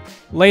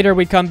 Later,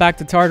 we come back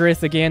to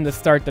Tartarus again to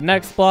start the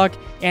next block,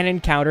 and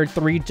encounter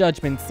 3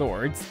 Judgment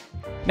Swords.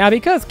 Now,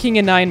 because King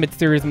and I and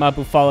Mitsuru's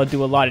Mabufala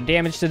do a lot of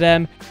damage to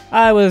them,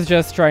 I was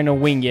just trying to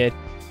wing it,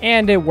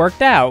 and it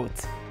worked out.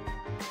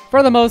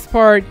 For the most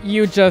part,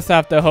 you just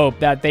have to hope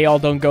that they all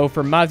don't go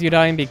for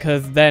Mazudyne,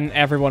 because then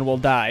everyone will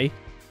die.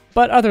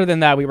 But other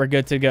than that, we were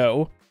good to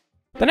go.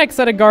 The next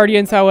set of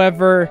Guardians,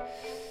 however...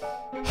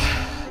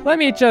 let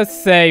me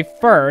just say,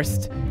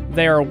 first,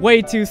 they are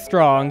way too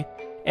strong,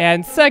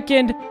 and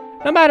second,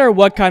 no matter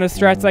what kind of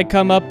strats I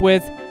come up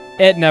with,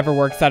 it never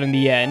works out in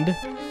the end.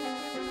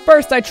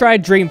 First, I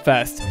tried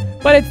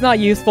Dreamfest, but it's not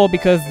useful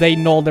because they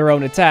null their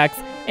own attacks,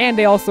 and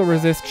they also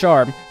resist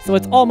Charm, so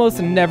it's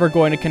almost never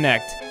going to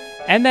connect.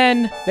 And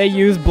then, they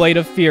use Blade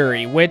of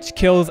Fury, which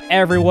kills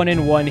everyone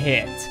in 1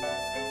 hit.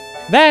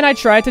 Then I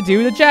tried to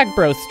do the Jack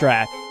Bros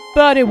strat,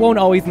 but it won't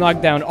always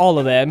knock down all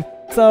of them,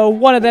 so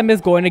one of them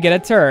is going to get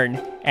a turn.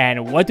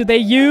 And what do they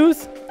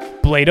use?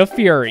 Blade of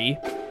Fury.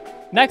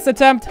 Next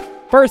attempt,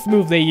 first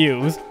move they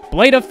use,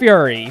 Blade of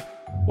Fury.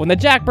 When the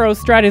Jack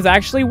Bros strat is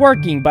actually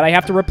working, but I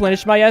have to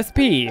replenish my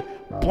SP,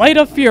 Blade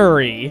of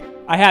Fury.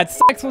 I had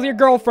sex with your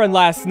girlfriend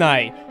last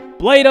night,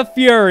 Blade of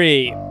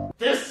Fury.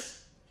 This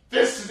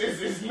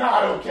is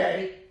not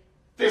okay.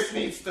 This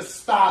needs to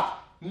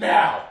stop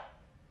now.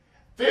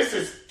 This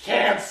is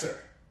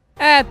cancer.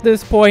 At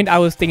this point, I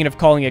was thinking of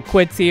calling it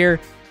quits here,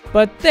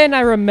 but then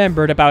I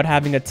remembered about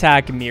having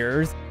attack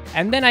mirrors,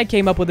 and then I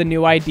came up with a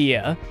new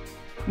idea.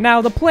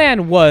 Now, the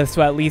plan was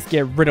to at least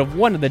get rid of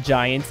one of the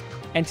giants,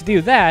 and to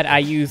do that, I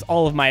use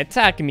all of my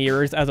attack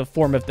mirrors as a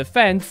form of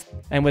defense,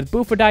 and with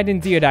Bufodine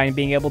and Zeodine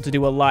being able to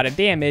do a lot of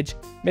damage,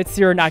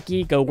 Mitsuru and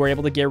Akihiko were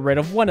able to get rid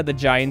of one of the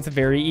giants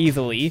very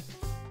easily.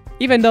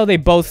 Even though they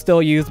both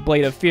still used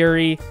Blade of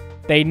Fury,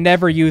 they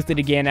never used it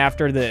again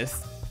after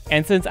this.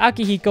 And since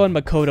Akihiko and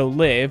Makoto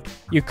lived,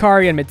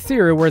 Yukari and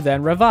Mitsuru were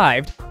then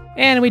revived.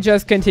 And we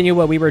just continued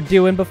what we were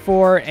doing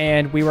before,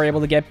 and we were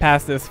able to get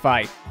past this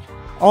fight.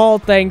 All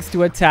thanks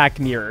to attack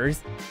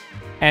mirrors.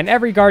 And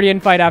every Guardian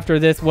fight after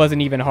this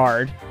wasn't even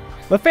hard.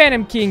 The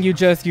Phantom King, you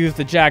just used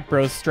the Jack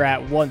Bros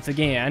strat once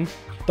again.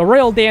 The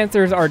Royal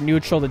Dancers are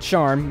neutral to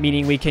charm,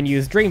 meaning we can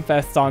use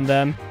Dreamfests on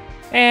them.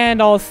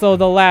 And also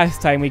the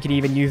last time we could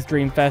even use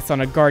Dreamfests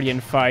on a Guardian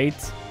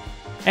fight.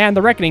 And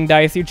the Reckoning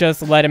Dice, you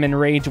just let him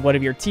enrage one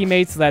of your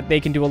teammates so that they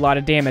can do a lot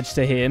of damage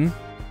to him.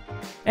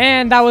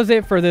 And that was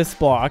it for this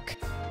block.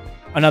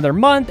 Another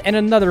month and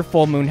another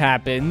full moon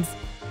happens.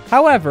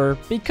 However,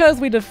 because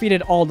we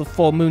defeated all the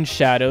full moon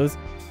shadows,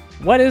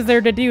 what is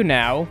there to do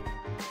now?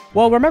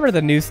 Well, remember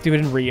the new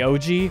student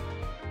Ryoji?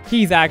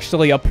 He's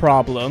actually a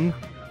problem.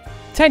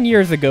 10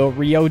 years ago,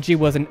 Ryoji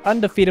was an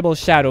undefeatable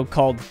shadow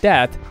called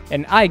Death,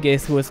 and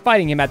Aigis, who was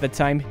fighting him at the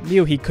time,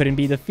 knew he couldn't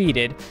be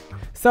defeated.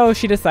 So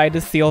she decided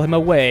to seal him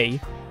away.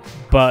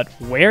 But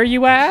where,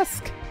 you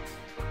ask?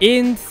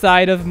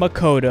 Inside of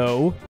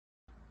Makoto.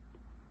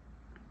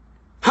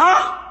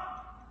 Huh?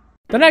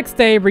 The next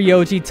day,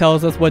 Ryoji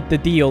tells us what the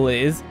deal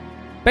is.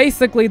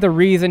 Basically, the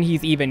reason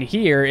he's even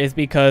here is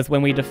because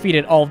when we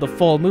defeated all of the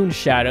full moon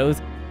shadows,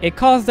 it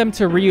caused them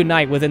to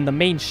reunite within the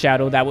main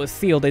shadow that was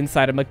sealed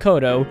inside of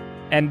Makoto,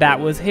 and that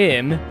was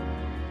him.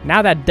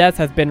 Now that Death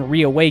has been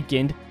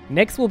reawakened,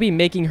 Nyx will be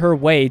making her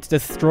way to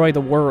destroy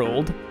the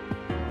world.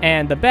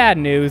 And the bad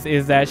news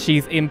is that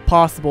she's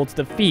impossible to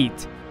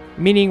defeat,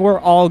 meaning we're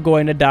all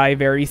going to die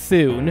very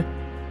soon.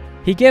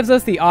 He gives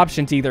us the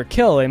option to either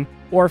kill him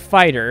or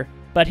fight her,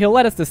 but he'll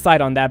let us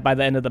decide on that by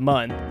the end of the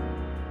month.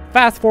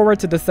 Fast forward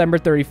to December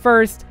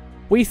 31st,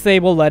 we say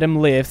we'll let him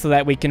live so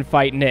that we can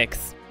fight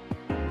Nyx.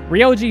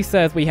 Ryoji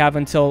says we have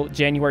until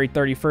January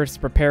 31st to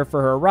prepare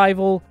for her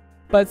arrival,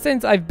 but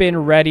since I've been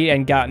ready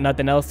and got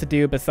nothing else to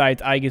do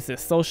besides Aigis'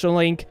 social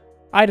link,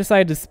 I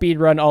decided to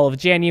speedrun all of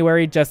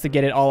January just to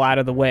get it all out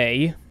of the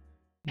way.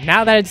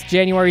 Now that it's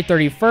January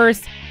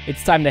 31st,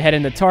 it's time to head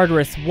into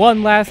Tartarus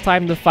one last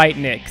time to fight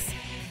Nyx.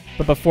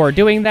 But before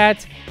doing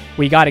that,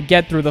 we gotta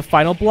get through the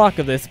final block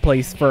of this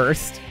place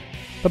first.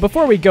 But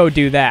before we go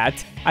do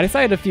that, I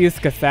decided to fuse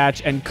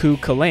Kathach and Ku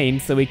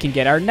Kalane so we can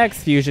get our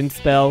next fusion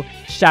spell,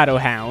 Shadow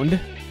Hound.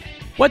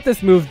 What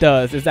this move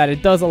does is that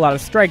it does a lot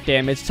of strike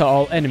damage to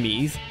all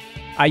enemies.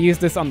 I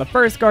used this on the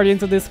first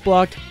Guardians of this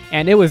block,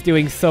 and it was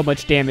doing so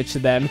much damage to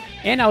them,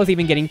 and I was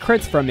even getting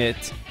crits from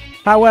it.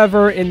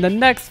 However, in the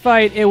next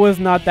fight, it was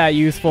not that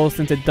useful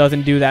since it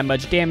doesn't do that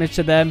much damage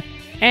to them,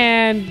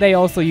 and they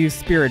also use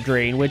Spirit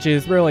Drain, which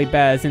is really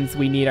bad since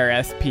we need our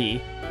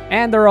SP.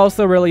 And they're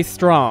also really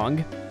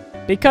strong.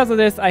 Because of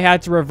this, I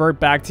had to revert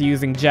back to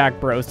using Jack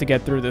Bros to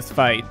get through this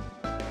fight.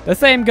 The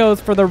same goes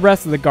for the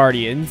rest of the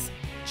Guardians.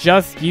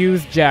 Just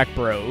use Jack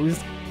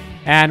Bros.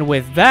 And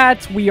with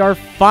that, we are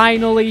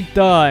finally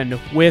done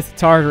with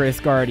Tartarus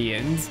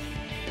Guardians.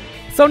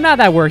 So now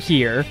that we're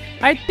here,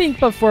 I think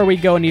before we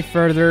go any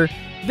further,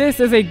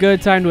 this is a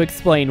good time to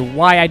explain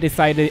why I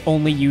decided to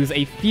only use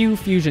a few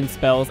fusion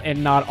spells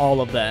and not all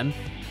of them.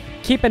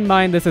 Keep in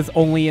mind this is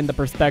only in the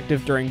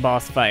perspective during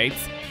boss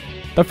fights.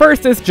 The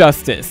first is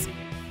Justice.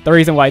 The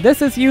reason why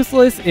this is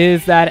useless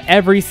is that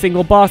every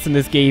single boss in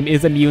this game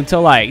is immune to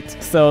light,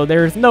 so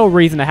there's no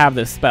reason to have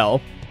this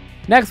spell.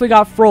 Next we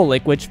got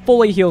Frolic, which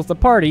fully heals the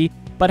party,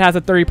 but has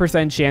a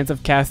 30% chance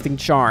of casting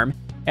Charm,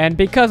 and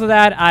because of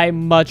that, I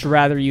much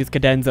rather use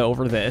Cadenza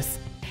over this.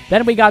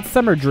 Then we got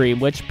Summer Dream,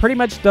 which pretty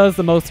much does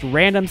the most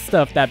random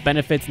stuff that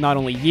benefits not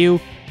only you,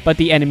 but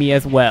the enemy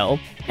as well.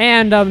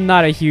 And I'm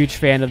not a huge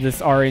fan of this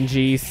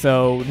RNG,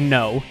 so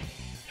no.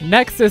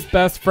 Next is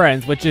Best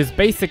Friends, which is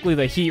basically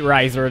the heat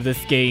riser of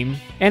this game,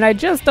 and I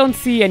just don't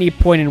see any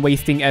point in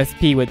wasting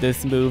SP with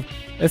this move,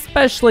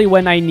 especially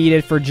when I need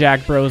it for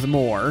Jack Bros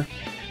more.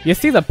 You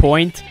see the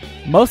point?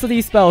 Most of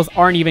these spells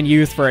aren't even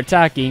used for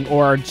attacking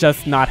or are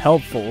just not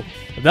helpful,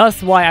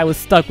 thus why I was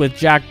stuck with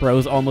Jack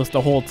Bros almost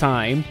the whole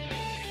time.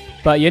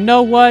 But you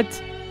know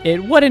what?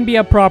 It wouldn't be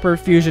a proper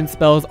Fusion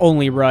Spells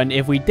only run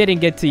if we didn't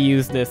get to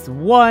use this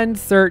one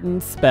certain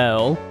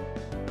spell.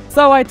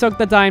 So I took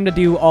the time to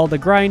do all the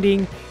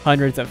grinding,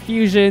 hundreds of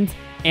fusions,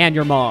 and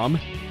your mom.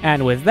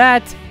 And with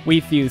that, we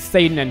fused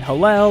Satan and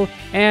Hallel,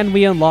 and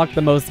we unlocked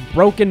the most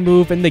broken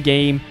move in the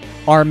game,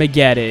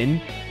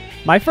 Armageddon.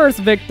 My first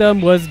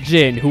victim was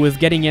Jin, who was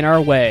getting in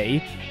our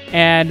way,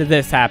 and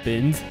this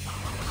happens.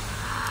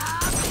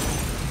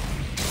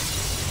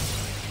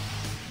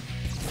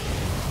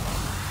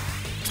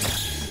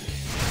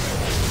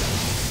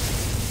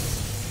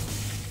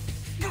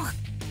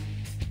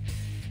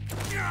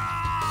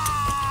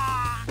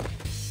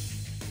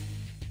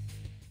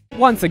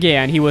 Once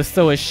again, he was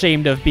so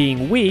ashamed of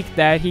being weak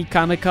that he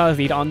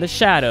kamikazed on the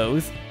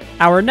shadows.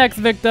 Our next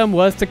victim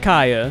was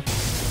Takaya.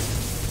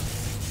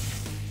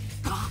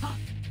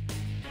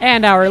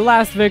 And our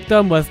last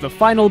victim was the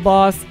final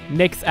boss,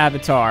 Nick's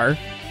avatar.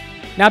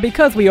 Now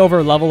because we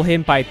overleveled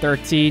him by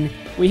 13,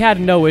 we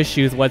had no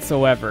issues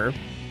whatsoever.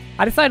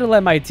 I decided to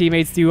let my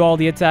teammates do all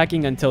the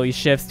attacking until he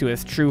shifts to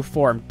his true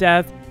form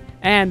Death,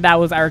 and that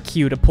was our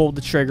cue to pull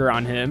the trigger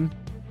on him.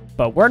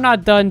 But we're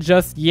not done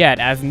just yet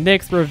as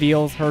Nyx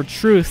reveals her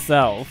true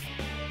self.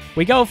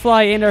 We go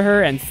fly into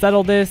her and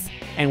settle this,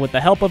 and with the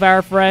help of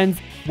our friends,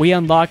 we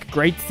unlock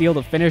Great Seal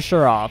to finish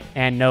her off.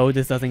 And no,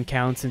 this doesn't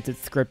count since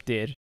it's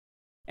scripted.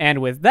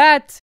 And with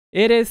that,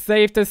 it is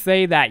safe to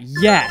say that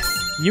yes,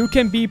 you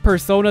can beat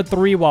Persona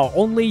 3 while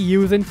only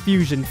using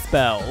fusion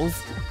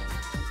spells.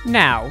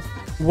 Now,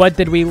 what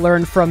did we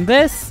learn from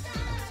this?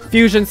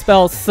 Fusion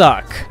spells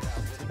suck.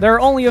 There are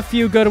only a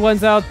few good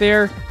ones out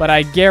there, but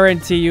I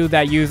guarantee you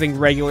that using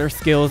regular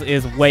skills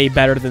is way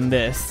better than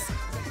this.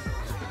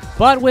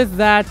 But with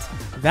that,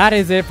 that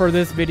is it for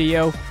this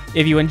video.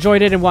 If you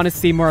enjoyed it and want to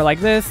see more like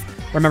this,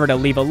 remember to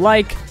leave a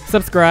like,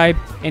 subscribe,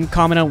 and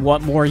comment on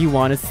what more you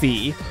want to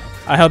see.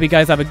 I hope you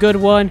guys have a good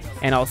one,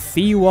 and I'll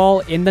see you all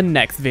in the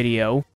next video.